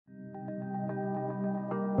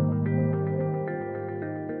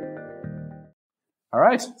All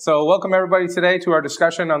right, so welcome everybody today to our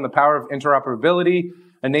discussion on the power of interoperability,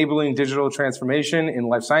 enabling digital transformation in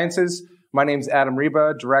life sciences. My name is Adam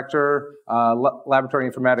Ryba, Director, Laboratory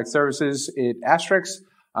Informatics Services at Astrix.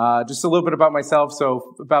 Just a little bit about myself.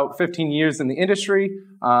 So about 15 years in the industry.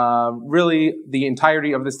 Really, the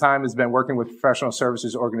entirety of this time has been working with professional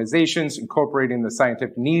services organizations, incorporating the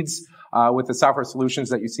scientific needs with the software solutions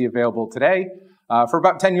that you see available today. For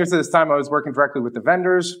about 10 years of this time, I was working directly with the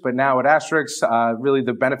vendors, but now at Astrix, really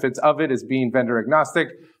the benefits of it is being vendor agnostic,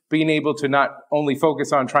 being able to not only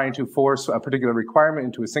focus on trying to force a particular requirement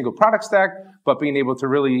into a single product stack, but being able to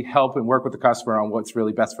really help and work with the customer on what's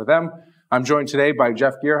really best for them. I'm joined today by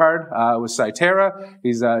Geoff Gerhardt with Scitara.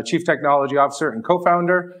 He's a Chief Technology Officer and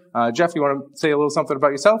co-founder. Geoff, you want to say a little something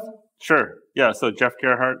about yourself? Sure. Yeah, so Geoff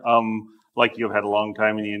Gerhardt, like you've had a long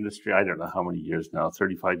time in the industry. I don't know how many years now,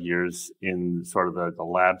 35 years in sort of the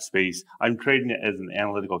lab space. I'm trained as an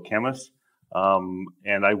analytical chemist,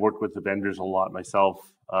 and I worked with the vendors a lot myself.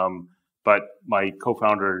 But my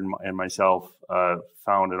co-founder and myself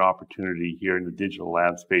found an opportunity here in the digital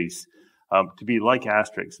lab space to be like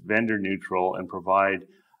Astrix, vendor neutral, and provide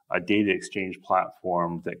a data exchange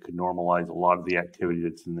platform that could normalize a lot of the activity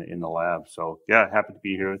that's in the lab. So yeah, happy to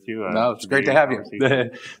be here with you. No, it's great to have you.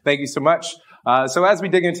 Thank you so much. So as we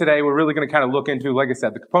dig in today, we're really going to kind of look into, like I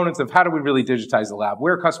said, the components of how do we really digitize the lab?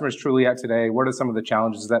 Where are customers truly at today? What are some of the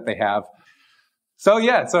challenges that they have? So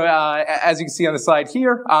yeah, as you can see on the slide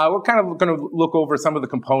here, we're kind of going to look over some of the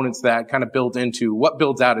components that kind of build into what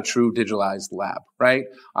builds out a true digitalized lab, right?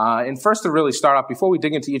 And first, to really start off, before we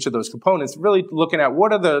dig into each of those components, really looking at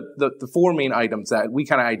what are the four main items that we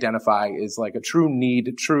kind of identify as like a true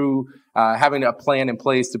need, having a plan in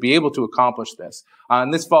place to be able to accomplish this.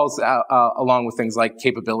 And this falls along with things like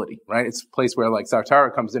capability, right? It's a place where like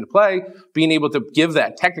Scitara comes into play, being able to give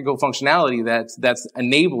that technical functionality that's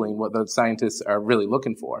enabling what the scientists are really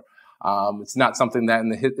looking for. It's not something that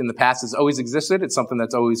in the past has always existed. It's something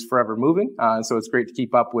that's always forever moving. So it's great to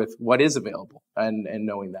keep up with what is available and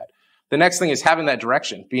knowing that. The next thing is having that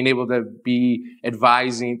direction, being able to be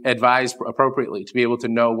advised appropriately, to be able to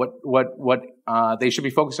know what they should be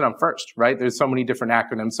focusing on first, right? There's so many different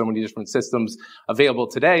acronyms, so many different systems available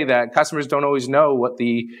today that customers don't always know what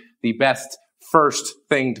the best first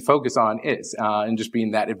thing to focus on is, and just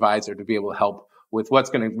being that advisor to be able to help with what's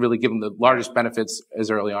going to really give them the largest benefits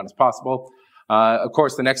as early on as possible. Of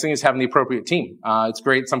course, the next thing is having the appropriate team. It's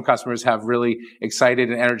great. Some customers have really excited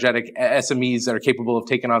and energetic SMEs that are capable of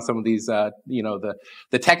taking on some of these,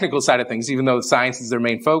 the technical side of things. Even though science is their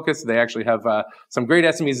main focus, they actually have some great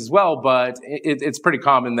SMEs as well. But it's pretty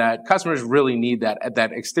common that customers really need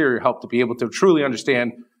that exterior help to be able to truly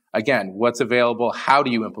understand, again, what's available, how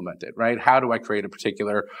do you implement it, right? How do I create a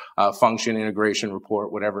particular function, integration,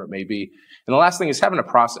 report, whatever it may be. And the last thing is having a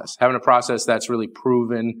process that's really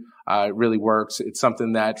proven, really works. It's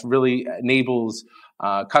something that really enables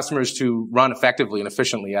customers to run effectively and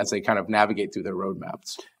efficiently as they kind of navigate through their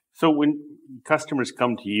roadmaps. So when customers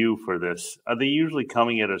come to you for this, are they usually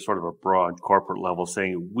coming at a sort of a broad corporate level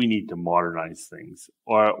saying, we need to modernize things?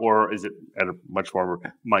 Or is it at a much more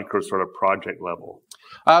micro sort of project level?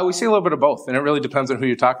 We see a little bit of both, and it really depends on who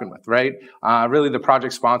you're talking with, right? Really, the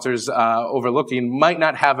project sponsors overlooking might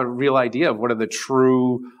not have a real idea of what are the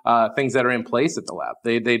true things that are in place at the lab.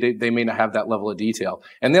 They may not have that level of detail,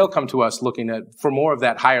 and they'll come to us looking for more of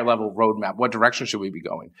that higher level roadmap. What direction should we be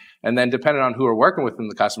going? And then, depending on who we're working with in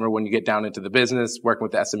the customer, when you get down into the business, working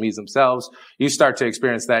with the SMEs themselves, you start to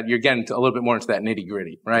experience that you're getting a little bit more into that nitty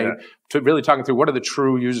gritty, right? Yeah. To really talking through what are the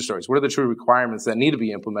true user stories, what are the true requirements that need to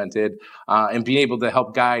be implemented, and being able to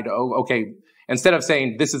help guide, instead of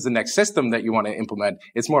saying this is the next system that you want to implement,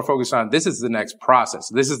 it's more focused on this is the next process,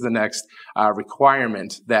 this is the next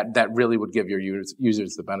requirement that really would give your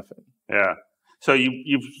users the benefit. Yeah. So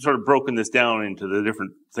you've sort of broken this down into the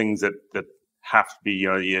different things that have to be,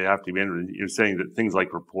 you have to be in. You're saying that things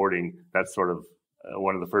like reporting, that's sort of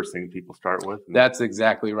one of the first things people start with. That's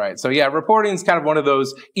exactly right. So yeah, reporting is kind of one of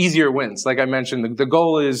those easier wins. Like I mentioned, the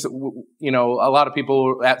goal is, a lot of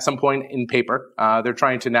people at some point in paper, they're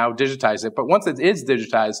trying to now digitize it. But once it is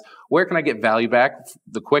digitized, where can I get value back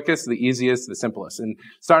the quickest, the easiest, the simplest? And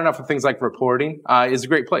starting off with things like reporting is a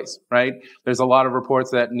great place, right? There's a lot of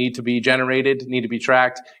reports that need to be generated, need to be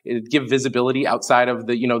tracked, give visibility outside of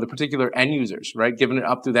the particular end users, right? Giving it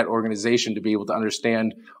up through that organization to be able to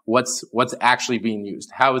understand what's actually being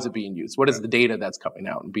used. How is it being used? What is the data that's coming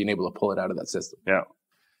out, and being able to pull it out of that system? Yeah.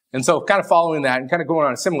 And so kind of following that and kind of going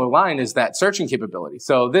on a similar line is that searching capability.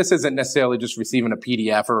 So this isn't necessarily just receiving a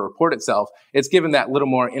PDF or a report itself. It's given that little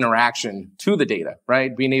more interaction to the data,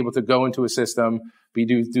 right? Being able to go into a system,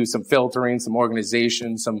 do some filtering, some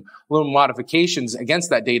organization, some little modifications against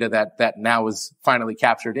that data that now is finally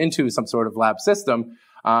captured into some sort of lab system.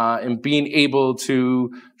 And being able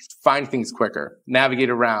to find things quicker,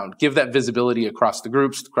 navigate around, give that visibility across the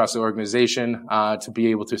groups, across the organization, to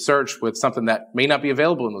be able to search with something that may not be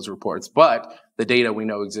available in those reports, but the data we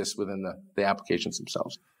know exists within the applications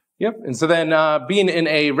themselves. Yep. And so then, being in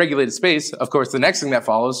a regulated space, of course, the next thing that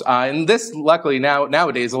follows, and this luckily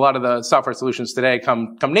nowadays, a lot of the software solutions today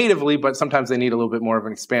come natively, but sometimes they need a little bit more of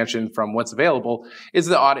an expansion from what's available, is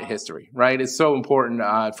the audit history, right? It's so important,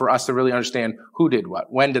 for us to really understand who did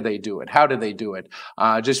what, when did they do it, how did they do it,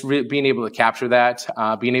 being able to capture that,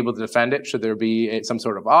 being able to defend it, should there be some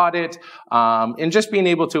sort of audit, and just being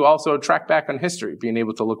able to also track back on history, being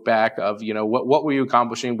able to look back of, what were you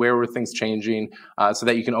accomplishing, where were things changing, so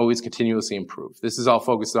that you can always continuously improve. This is all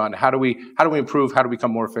focused on how do we improve, how do we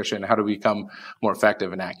become more efficient, how do we become more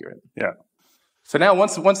effective and accurate. Yeah. So now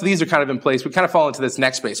once these are kind of in place, we kind of fall into this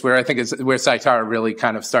next space where I think is where Scitara really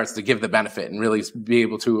kind of starts to give the benefit and really be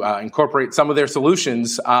able to incorporate some of their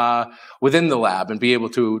solutions within the lab and be able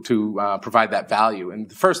to provide that value. And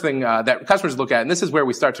the first thing that customers look at, and this is where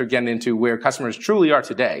we start to get into where customers truly are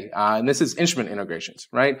today, and this is instrument integrations,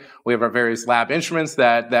 right? We have our various lab instruments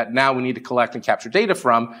that now we need to collect and capture data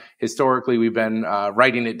from. Historically, we've been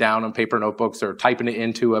writing it down on paper notebooks or typing it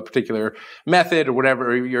into a particular method or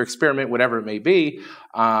whatever, your experiment, whatever it may be.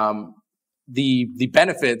 The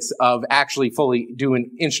benefits of actually fully doing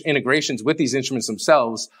integrations with these instruments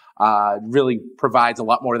themselves really provides a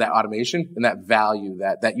lot more of that automation and that value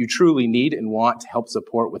that you truly need and want to help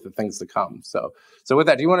support with the things to come. So with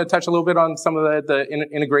that, do you want to touch a little bit on some of the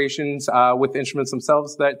integrations with instruments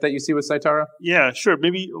themselves that you see with Scitara? Yeah, sure.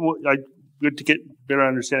 Maybe good to get better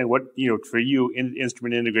understanding what, for you,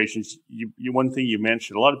 instrument integrations, one thing you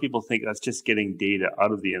mentioned, a lot of people think that's just getting data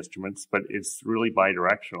out of the instruments, but it's really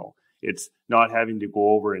bidirectional. It's not having to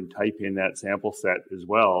go over and type in that sample set as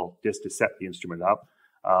well, just to set the instrument up.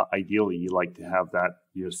 Ideally, you like to have that,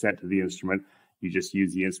 sent to the instrument. You just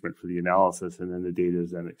use the instrument for the analysis, and then the data is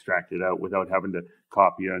then extracted out without having to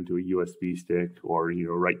copy it onto a USB stick or,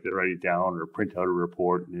 write it down or print out a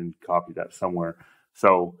report and then copy that somewhere.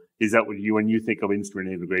 So is that what when you think of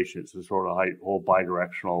instrument integration, it's a sort of whole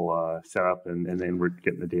bidirectional setup, and then we're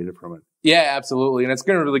getting the data from it? Yeah, absolutely. And it's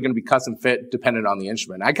really going to be custom fit dependent on the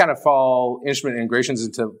instrument. I kind of fall instrument integrations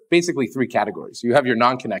into basically three categories. You have your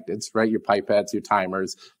non-connecteds, right? Your pipettes, your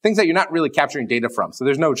timers, things that you're not really capturing data from. So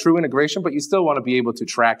there's no true integration, but you still want to be able to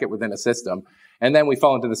track it within a system. And then we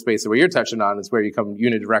fall into the space where you're touching on is where you come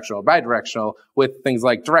unidirectional or bidirectional with things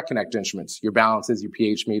like direct connect instruments, your balances, your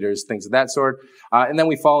pH meters, things of that sort. And then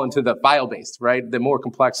we fall into the file-based, right? The more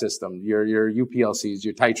complex system, your UPLCs,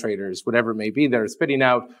 your titrators, whatever it may be, that are spitting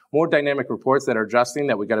out more dynamic reports that are adjusting,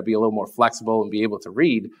 that we got to be a little more flexible and be able to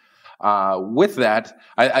read. With that,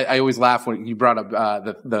 I always laugh when you brought up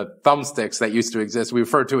the thumbsticks that used to exist. We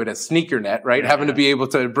refer to it as sneaker net, right? Yeah. Having to be able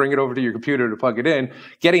to bring it over to your computer to plug it in,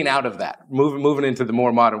 getting out of that, moving into the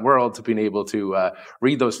more modern world to being able to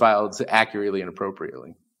read those files accurately and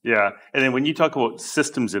appropriately. Yeah, and then when you talk about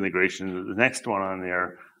systems integration, the next one on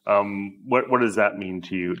there, what does that mean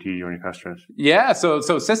to you and your customers? Yeah, so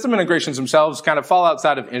system integrations themselves kind of fall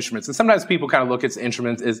outside of instruments. And sometimes people kind of look at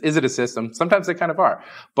instruments, is it a system? Sometimes they kind of are.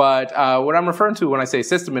 But what I'm referring to when I say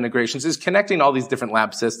system integrations is connecting all these different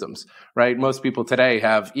lab systems, right? Most people today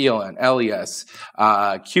have ELN, LES,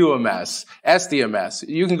 QMS, SDMS.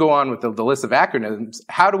 You can go on with the list of acronyms.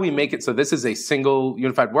 How do we make it so this is a single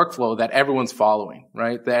unified workflow that everyone's following,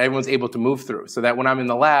 right? That everyone's able to move through, so that when I'm in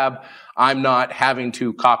the lab, I'm not having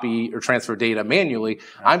to copy or transfer data manually.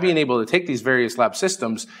 I'm being able to take these various lab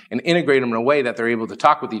systems and integrate them in a way that they're able to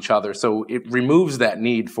talk with each other. So it removes that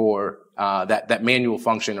need for that manual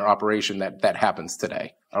function or operation that happens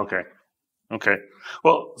today. Okay.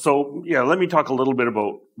 Well, so yeah, let me talk a little bit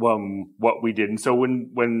about what we did. And so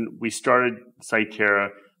when we started Scitara,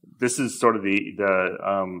 this is sort of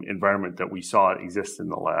the environment that we saw exist in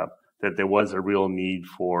the lab, that there was a real need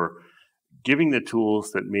for giving the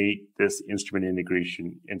tools that make this instrument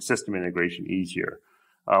integration and system integration easier.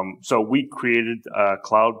 So we created a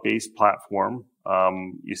cloud-based platform.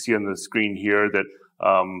 You see on the screen here that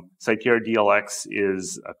Scitara DLX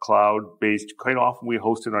is a cloud-based. Quite often we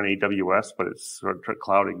host it on AWS, but it's sort of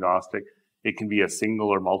cloud agnostic. It can be a single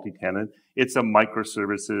or multi-tenant. It's a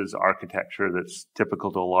microservices architecture that's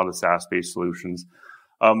typical to a lot of SaaS-based solutions.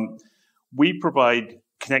 We provide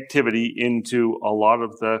connectivity into a lot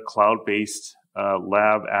of the cloud-based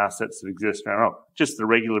lab assets that exist now, just the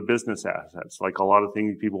regular business assets, like a lot of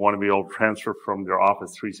things people want to be able to transfer from their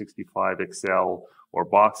Office 365 Excel or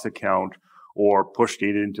Box account or push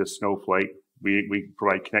data into Snowflake. We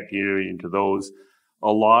provide connectivity into those.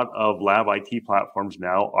 A lot of lab IT platforms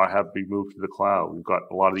now have been moved to the cloud. We've got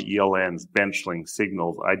a lot of the ELNs, Benchling,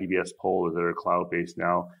 Signals, IDBS Polar that are cloud-based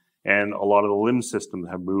now. And a lot of the LIMS systems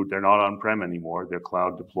have moved. They're not on-prem anymore. They're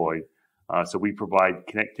cloud deployed. So we provide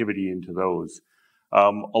connectivity into those.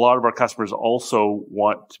 A lot of our customers also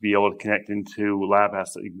want to be able to connect into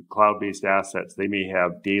cloud-based assets. They may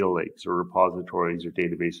have data lakes or repositories or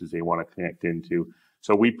databases they want to connect into.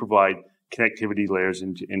 So we provide connectivity layers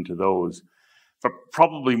into those. But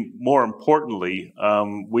probably more importantly,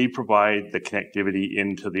 we provide the connectivity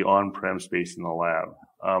into the on-prem space in the lab.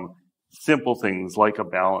 Simple things like a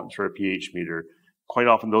balance or a pH meter, quite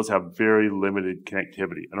often those have very limited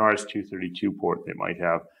connectivity. An RS-232 port they might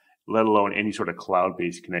have, let alone any sort of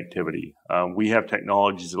cloud-based connectivity. We have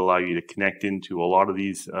technologies that allow you to connect into a lot of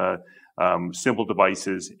these simple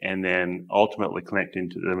devices and then ultimately connect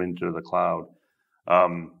into the cloud.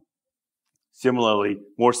 Similarly,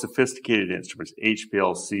 more sophisticated instruments,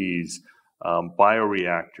 HPLCs,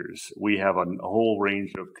 bioreactors. We have a whole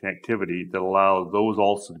range of connectivity that allow those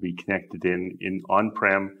also to be connected in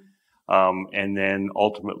on-prem and then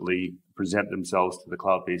ultimately present themselves to the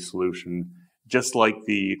cloud-based solution, just like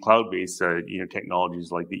the cloud-based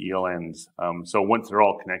technologies like the ELNs. So once they're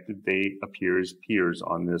all connected, they appear as peers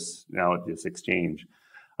on this exchange.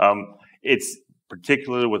 It's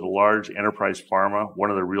particularly with a large enterprise pharma, one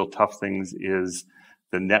of the real tough things is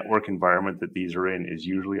the network environment that these are in is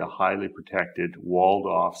usually a highly protected,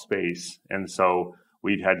 walled-off space. And so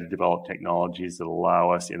we've had to develop technologies that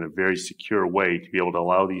allow us in a very secure way to be able to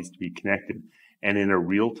allow these to be connected and in a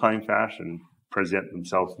real-time fashion present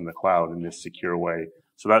themselves in the cloud in this secure way.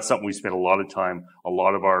 So that's something we spent a lot of time, a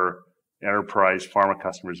lot of our enterprise pharma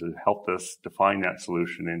customers have helped us define that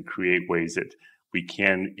solution and create ways that we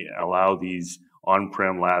can allow these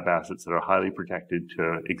on-prem lab assets that are highly protected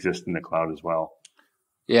to exist in the cloud as well.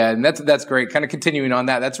 Yeah, and that's great. Kind of continuing on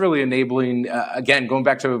that, that's really enabling, again, going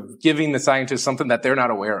back to giving the scientists something that they're not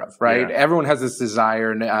aware of, right? Yeah. Everyone has this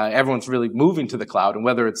desire, and everyone's really moving to the cloud, and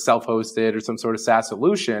whether it's self-hosted or some sort of SaaS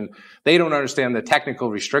solution, they don't understand the technical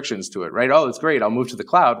restrictions to it, right? Oh, it's great, I'll move to the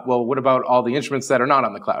cloud. Well, what about all the instruments that are not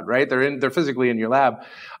on the cloud, right? They're physically in your lab,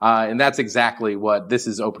 and that's exactly what this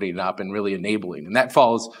is opening up and really enabling. And that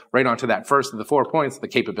falls right onto that first of the 4 points, the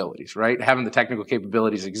capabilities, right? Having the technical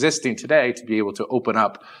capabilities existing today to be able to open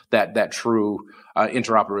up that true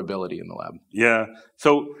interoperability in the lab. Yeah.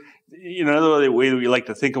 So, another way that we like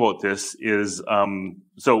to think about this is,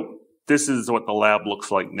 so this is what the lab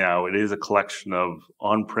looks like now. It is a collection of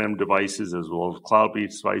on-prem devices as well as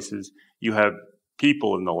cloud-based devices. You have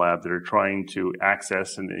people in the lab that are trying to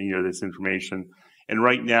access this information. And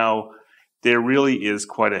right now, there really is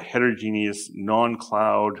quite a heterogeneous,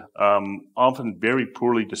 non-cloud, often very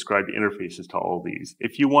poorly described interfaces to all of these.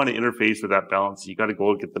 If you want to interface with that balance, you got to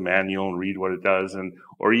go get the manual and read what it does,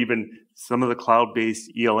 or even some of the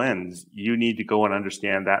cloud-based ELNs, you need to go and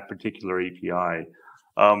understand that particular API.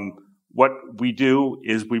 What we do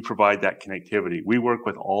is we provide that connectivity. We work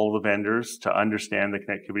with all the vendors to understand the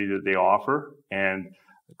connectivity that they offer and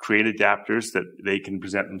create adapters that they can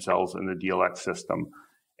present themselves in the DLX system.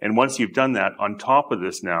 And once you've done that, on top of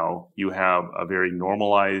this now, you have a very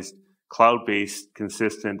normalized, cloud-based,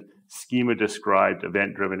 consistent, schema-described,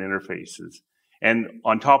 event-driven interfaces. And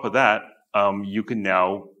on top of that,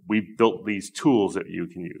 we've built these tools that you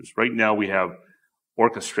can use. Right now, we have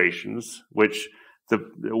orchestrations, which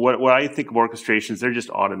what I think of orchestrations, they're just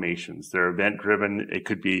automations. They're event-driven. It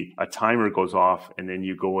could be a timer goes off, and then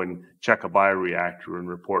you go and check a bioreactor and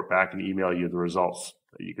report back and email you the results.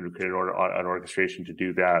 You can create an orchestration to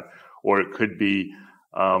do that. Or it could be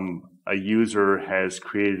a user has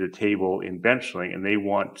created a table in Benchling and they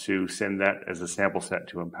want to send that as a sample set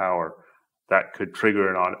to Empower. That could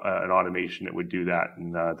trigger an automation that would do that.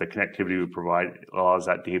 And the connectivity we provide allows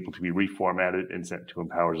that table to be reformatted and sent to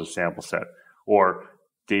Empower as a sample set. Or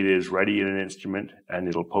data is ready in an instrument and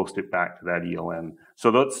it'll post it back to that ELN.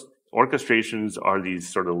 So those orchestrations are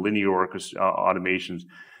these sort of linear automations.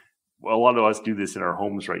 Well, a lot of us do this in our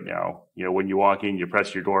homes right now. When you walk in, you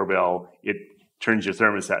press your doorbell, it turns your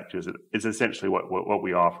thermostat to us. It's essentially what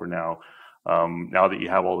we offer now, now that you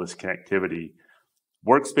have all this connectivity.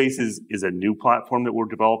 Workspaces is a new platform that we're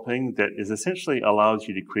developing that is essentially allows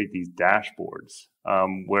you to create these dashboards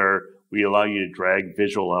where we allow you to drag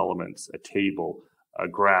visual elements, a table, a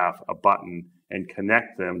graph, a button, and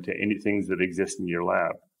connect them to any things that exist in your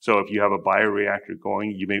lab. So if you have a bioreactor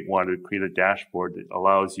going, you may want to create a dashboard that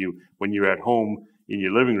allows you, when you're at home in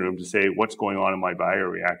your living room, to say, what's going on in my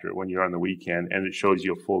bioreactor when you're on the weekend, and it shows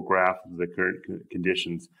you a full graph of the current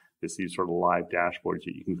conditions. It's these sort of live dashboards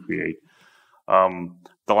that you can create.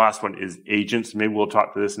 The last one is agents. Maybe we'll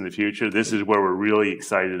talk to this in the future. This is where we're really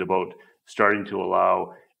excited about starting to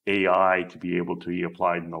allow AI to be able to be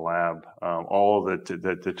applied in the lab. All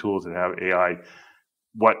the tools that have AI.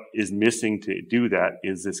 What is missing to do that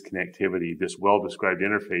is this connectivity, this well-described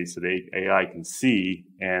interface that AI can see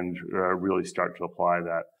and really start to apply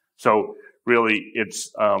that. So really,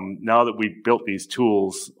 it's now that we've built these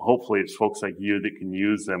tools, hopefully it's folks like you that can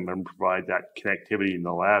use them and provide that connectivity in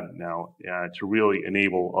the lab now to really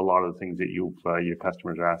enable a lot of the things that your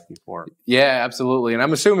customers are asking for. Yeah, absolutely. And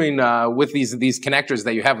I'm assuming with these connectors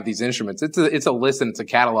that you have with these instruments, it's a list and it's a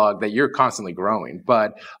catalog that you're constantly growing.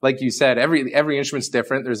 But like you said, every instrument's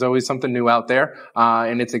different. There's always something new out there,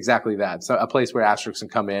 and it's exactly that. So a place where Astrix can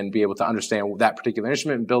come in, be able to understand that particular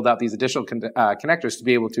instrument, and build out these additional connectors to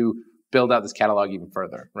be able to build out this catalog even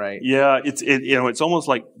further, right? Yeah, it's almost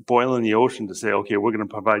like boiling the ocean to say, okay, we're going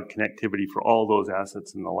to provide connectivity for all those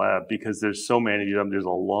assets in the lab because there's so many of them. There's a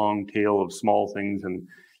long tail of small things, and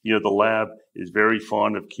the lab is very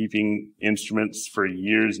fond of keeping instruments for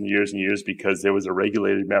years and years and years because there was a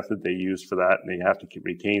regulated method they used for that, and they have to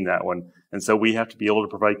retain that one. And so we have to be able to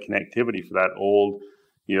provide connectivity for that old,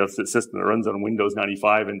 system that runs on Windows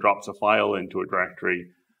 95 and drops a file into a directory.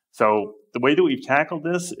 So the way that we've tackled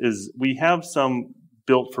this is we have some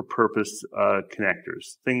built-for-purpose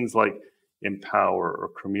connectors, things like Empower or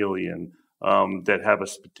Chameleon that have a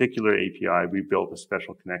particular API. We built a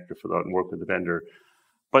special connector for that and work with the vendor.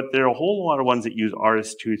 But there are a whole lot of ones that use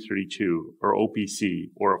RS-232 or OPC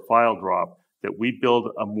or a file drop that we build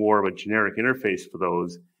a more of a generic interface for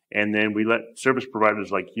those, and then we let service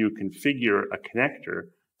providers like you configure a connector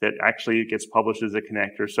that actually gets published as a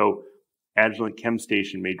connector. So Agilent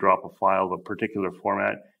ChemStation may drop a file of a particular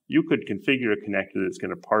format. You could configure a connector that's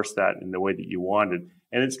going to parse that in the way that you wanted,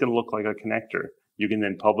 and it's going to look like a connector. You can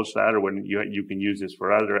then publish that, or when you can use this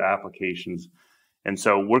for other applications. And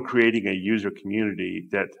so we're creating a user community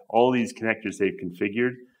that all these connectors they've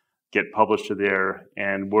configured get published to there,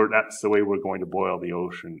 and that's the way we're going to boil the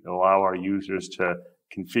ocean. Allow our users to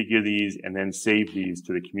configure these and then save these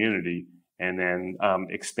to the community, and then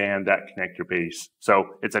expand that connector base. So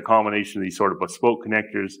it's a combination of these sort of bespoke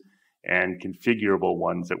connectors and configurable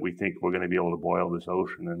ones that we think we're going to be able to boil this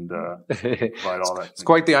ocean and provide all that. It's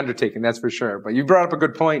quite the undertaking, that's for sure. But you brought up a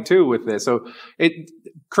good point too with this. So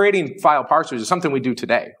creating file parsers is something we do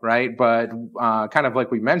today, right? But kind of like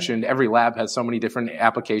we mentioned, every lab has so many different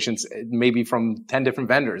applications, maybe from 10 different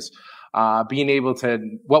vendors. Being able to,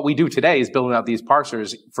 what we do today is building out these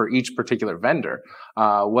parsers for each particular vendor.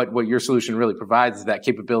 What your solution really provides is that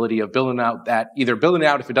capability of either building it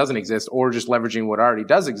out if it doesn't exist or just leveraging what already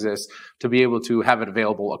does exist to be able to have it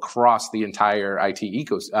available across the entire IT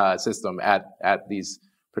ecosystem at these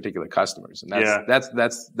particular customers. And that's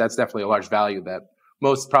definitely a large value that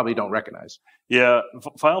most probably don't recognize. Yeah,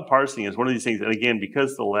 file parsing is one of these things, and again,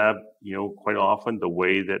 because the lab, quite often the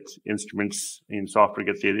way that instruments and software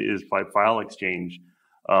gets data is by file exchange.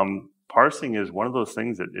 Parsing is one of those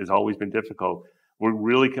things that has always been difficult. We're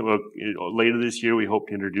really later this year, we hope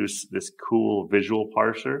to introduce this cool visual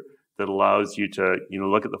parser that allows you to,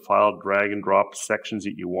 look at the file, drag and drop sections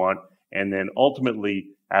that you want, and then ultimately,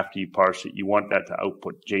 after you parse it, you want that to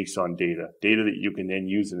output JSON data that you can then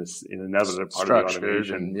use in another part of the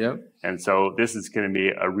automation. Yep. And so this is going to be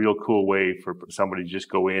a real cool way for somebody to just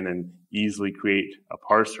go in and easily create a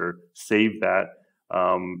parser, save that,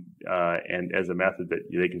 and as a method that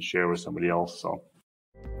they can share with somebody else. So.